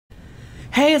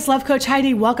Hey, it's Love Coach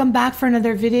Heidi. Welcome back for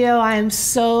another video. I am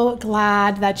so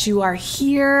glad that you are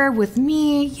here with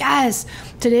me. Yes,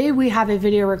 today we have a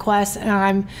video request and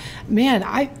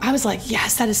I was like,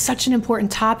 yes, that is such an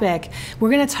important topic. We're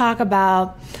gonna talk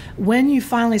about when you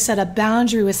finally set a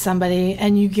boundary with somebody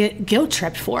and you get guilt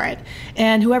tripped for it.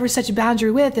 And whoever set your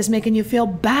boundary with is making you feel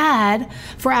bad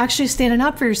for actually standing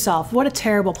up for yourself. What a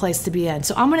terrible place to be in.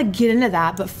 So I'm gonna get into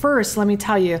that, but first, let me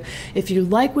tell you, if you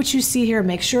like what you see here,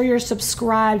 make sure you're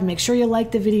subscribed, make sure you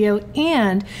like the video,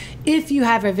 and if you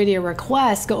have a video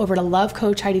request, go over to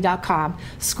lovecoachheidi.com,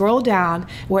 scroll down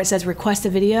where it says request a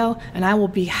video, and I will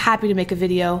be happy to make a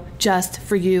video just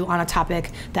for you on a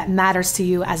topic that matters to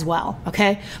you as well,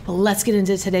 okay? But let's get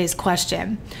into today's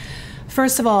question.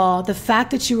 First of all, the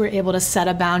fact that you were able to set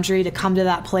a boundary to come to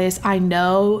that place, I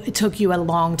know it took you a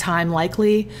long time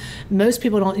likely. Most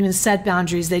people don't even set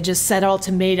boundaries. They just set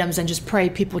ultimatums and just pray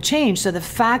people change. So the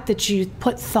fact that you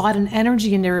put thought and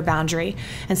energy into your boundary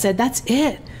and said, that's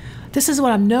it. This is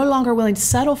what I'm no longer willing to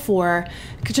settle for.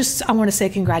 I want to say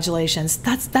congratulations.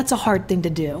 That's a hard thing to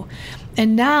do.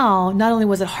 And now, not only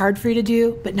was it hard for you to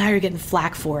do, but now you're getting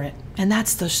flack for it. And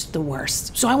that's the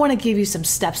worst. So I want to give you some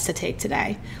steps to take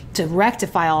today to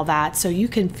rectify all that so you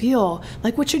can feel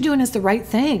like what you're doing is the right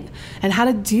thing and how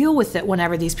to deal with it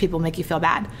whenever these people make you feel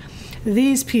bad.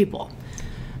 These people.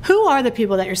 Who are the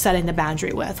people that you're setting the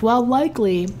boundary with? Well,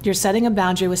 likely you're setting a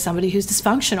boundary with somebody who's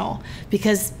dysfunctional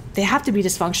because they have to be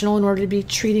dysfunctional in order to be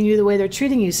treating you the way they're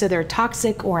treating you. So they're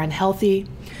toxic or unhealthy.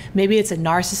 Maybe it's a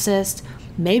narcissist.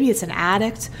 Maybe it's an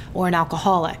addict or an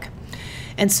alcoholic.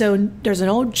 And so there's an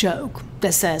old joke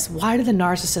that says, why did the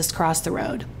narcissist cross the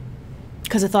road?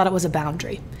 Because I thought it was a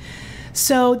boundary.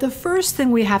 So the first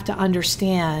thing we have to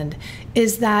understand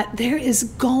is that there is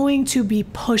going to be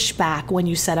pushback when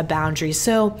you set a boundary.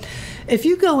 So if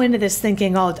you go into this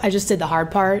thinking, oh, I just did the hard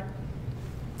part,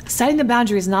 setting the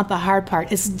boundary is not the hard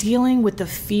part. It's dealing with the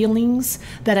feelings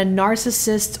that a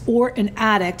narcissist or an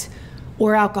addict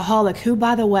or alcoholic, who,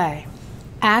 by the way,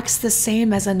 acts the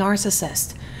same as a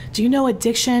narcissist. Do you know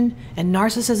addiction and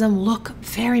narcissism look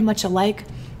very much alike?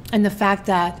 And the fact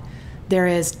that there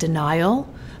is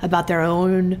denial about their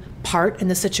own part in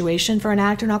the situation for an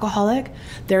addict or an alcoholic.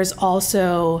 There's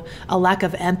also a lack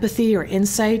of empathy or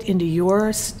insight into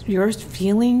your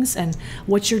feelings and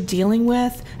what you're dealing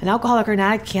with. An alcoholic or an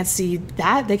addict can't see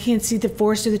that. They can't see the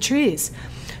forest through the trees.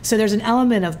 So there's an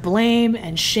element of blame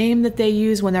and shame that they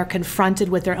use when they're confronted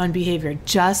with their own behavior,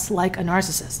 just like a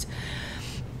narcissist.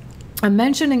 I'm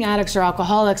mentioning addicts or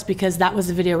alcoholics because that was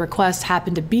a video request,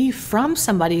 happened to be from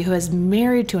somebody who is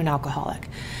married to an alcoholic.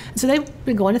 So they've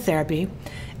been going to therapy,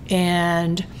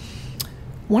 and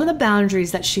one of the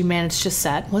boundaries that she managed to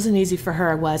set, wasn't easy for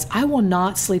her, was I will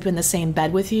not sleep in the same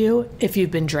bed with you if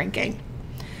you've been drinking.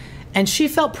 And she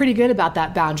felt pretty good about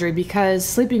that boundary because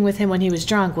sleeping with him when he was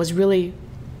drunk was really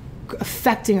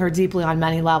affecting her deeply on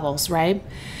many levels, right?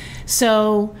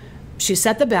 So she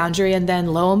set the boundary, and then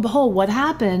lo and behold, what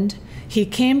happened? He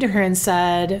came to her and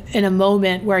said, in a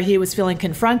moment where he was feeling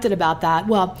confronted about that,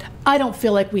 well, I don't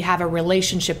feel like we have a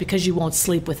relationship because you won't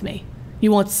sleep with me. You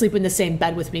won't sleep in the same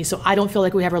bed with me, so I don't feel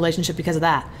like we have a relationship because of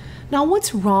that. Now,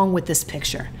 what's wrong with this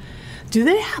picture? Do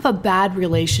they have a bad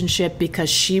relationship because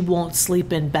she won't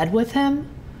sleep in bed with him?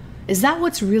 Is that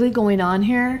what's really going on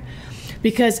here?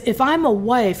 Because if I'm a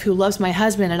wife who loves my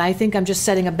husband and I think I'm just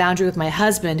setting a boundary with my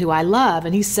husband who I love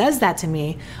and he says that to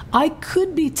me, I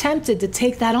could be tempted to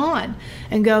take that on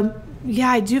and go, yeah,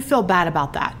 I do feel bad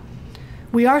about that.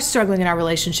 We are struggling in our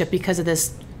relationship because of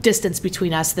this distance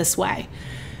between us this way.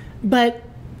 But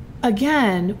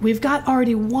again, we've got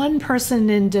already one person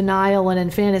in denial and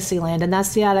in fantasy land, and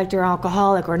that's the addict or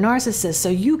alcoholic or narcissist, so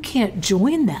you can't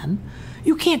join them.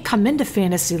 You can't come into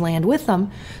fantasy land with them.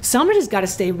 Somebody's got to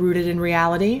stay rooted in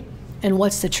reality. And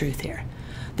what's the truth here?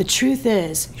 The truth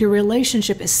is your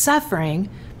relationship is suffering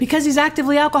because he's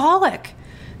actively alcoholic,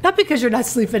 not because you're not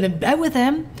sleeping in bed with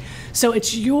him. So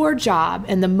it's your job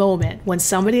in the moment when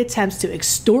somebody attempts to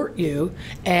extort you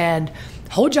and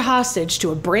hold you hostage to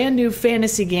a brand new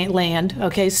fantasy land,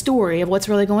 story of what's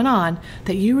really going on,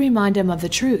 that you remind him of the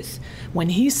truth. When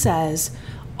he says,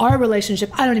 our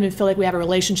relationship, I don't even feel like we have a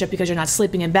relationship because you're not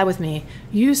sleeping in bed with me.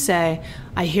 You say,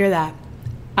 I hear that.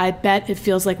 I bet it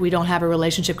feels like we don't have a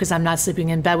relationship because I'm not sleeping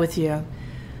in bed with you.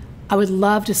 I would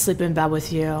love to sleep in bed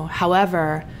with you.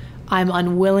 However, I'm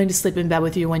unwilling to sleep in bed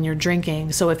with you when you're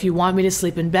drinking. So if you want me to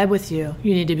sleep in bed with you,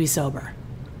 you need to be sober.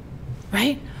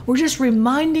 Right? We're just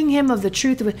reminding him of the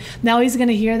truth of it. Now he's going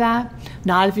to hear that.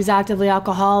 Not if he's actively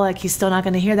alcoholic. He's still not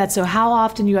going to hear that. So how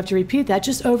often you have to repeat that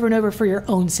just over and over for your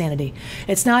own sanity.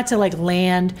 It's not to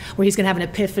land where he's going to have an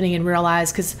epiphany and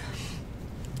realize, because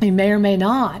he may or may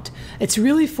not. It's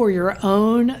really for your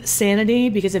own sanity,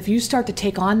 because if you start to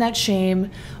take on that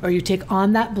shame, or you take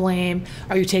on that blame,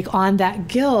 or you take on that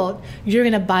guilt, you're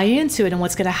going to buy into it. And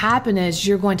what's going to happen is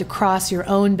you're going to cross your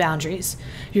own boundaries.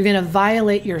 You're going to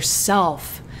violate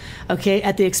yourself, okay,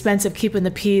 at the expense of keeping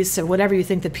the peace or whatever you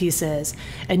think the peace is.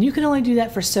 And you can only do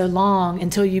that for so long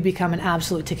until you become an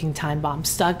absolute ticking time bomb,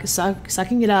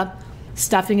 sucking it up,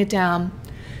 stuffing it down,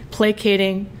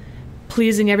 placating,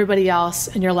 pleasing everybody else,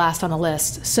 and you're last on the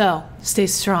list. So stay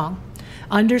strong.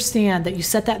 Understand that you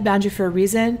set that boundary for a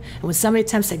reason, and when somebody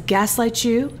attempts to gaslight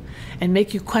you and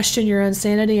make you question your own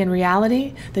sanity and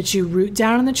reality, that you root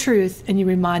down on the truth and you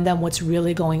remind them what's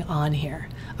really going on here.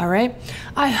 All right.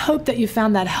 I hope that you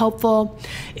found that helpful.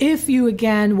 If you,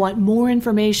 again, want more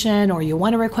information or you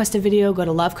want to request a video, go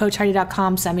to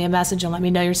lovecoachheidi.com, send me a message and let me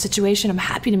know your situation. I'm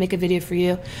happy to make a video for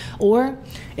you. Or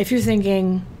if you're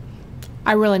thinking,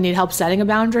 I really need help setting a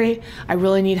boundary, I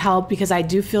really need help because I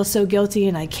do feel so guilty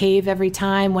and I cave every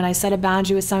time when I set a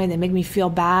boundary with something that make me feel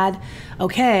bad,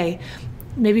 okay,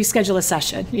 maybe schedule a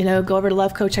session. Go over to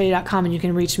lovecoachheidi.com and you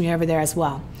can reach me over there as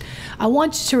well. I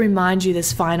want to remind you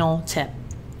this final tip.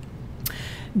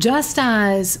 Just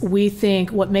as we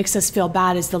think what makes us feel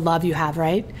bad is the love you have,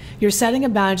 right? You're setting a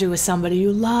boundary with somebody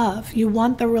you love. You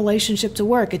want the relationship to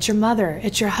work. It's your mother,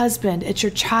 it's your husband, it's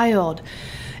your child.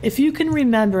 If you can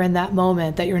remember in that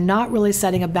moment that you're not really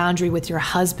setting a boundary with your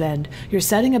husband, you're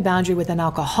setting a boundary with an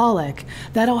alcoholic,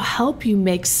 that'll help you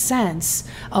make sense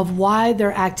of why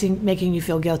they're making you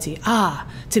feel guilty.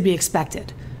 To be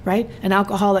expected. Right? An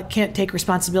alcoholic can't take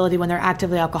responsibility when they're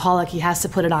actively alcoholic. He has to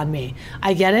put it on me.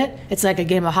 I get it. It's like a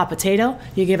game of hot potato.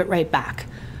 You give it right back.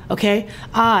 Okay?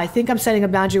 I think I'm setting a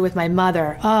boundary with my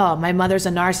mother. Oh, my mother's a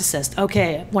narcissist.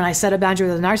 Okay, when I set a boundary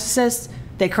with a narcissist,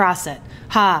 they cross it.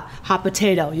 Hot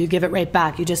potato. You give it right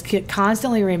back. You just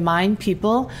constantly remind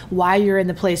people why you're in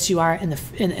the place you are in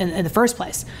the first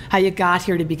place, how you got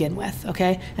here to begin with.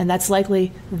 Okay? And that's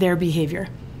likely their behavior.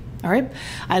 All right.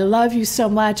 I love you so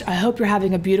much. I hope you're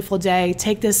having a beautiful day.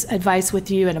 Take this advice with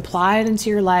you and apply it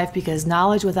into your life, because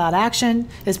knowledge without action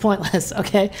is pointless.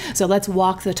 Okay. So let's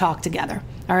walk the talk together.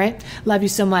 All right. Love you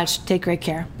so much. Take great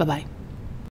care. Bye-bye.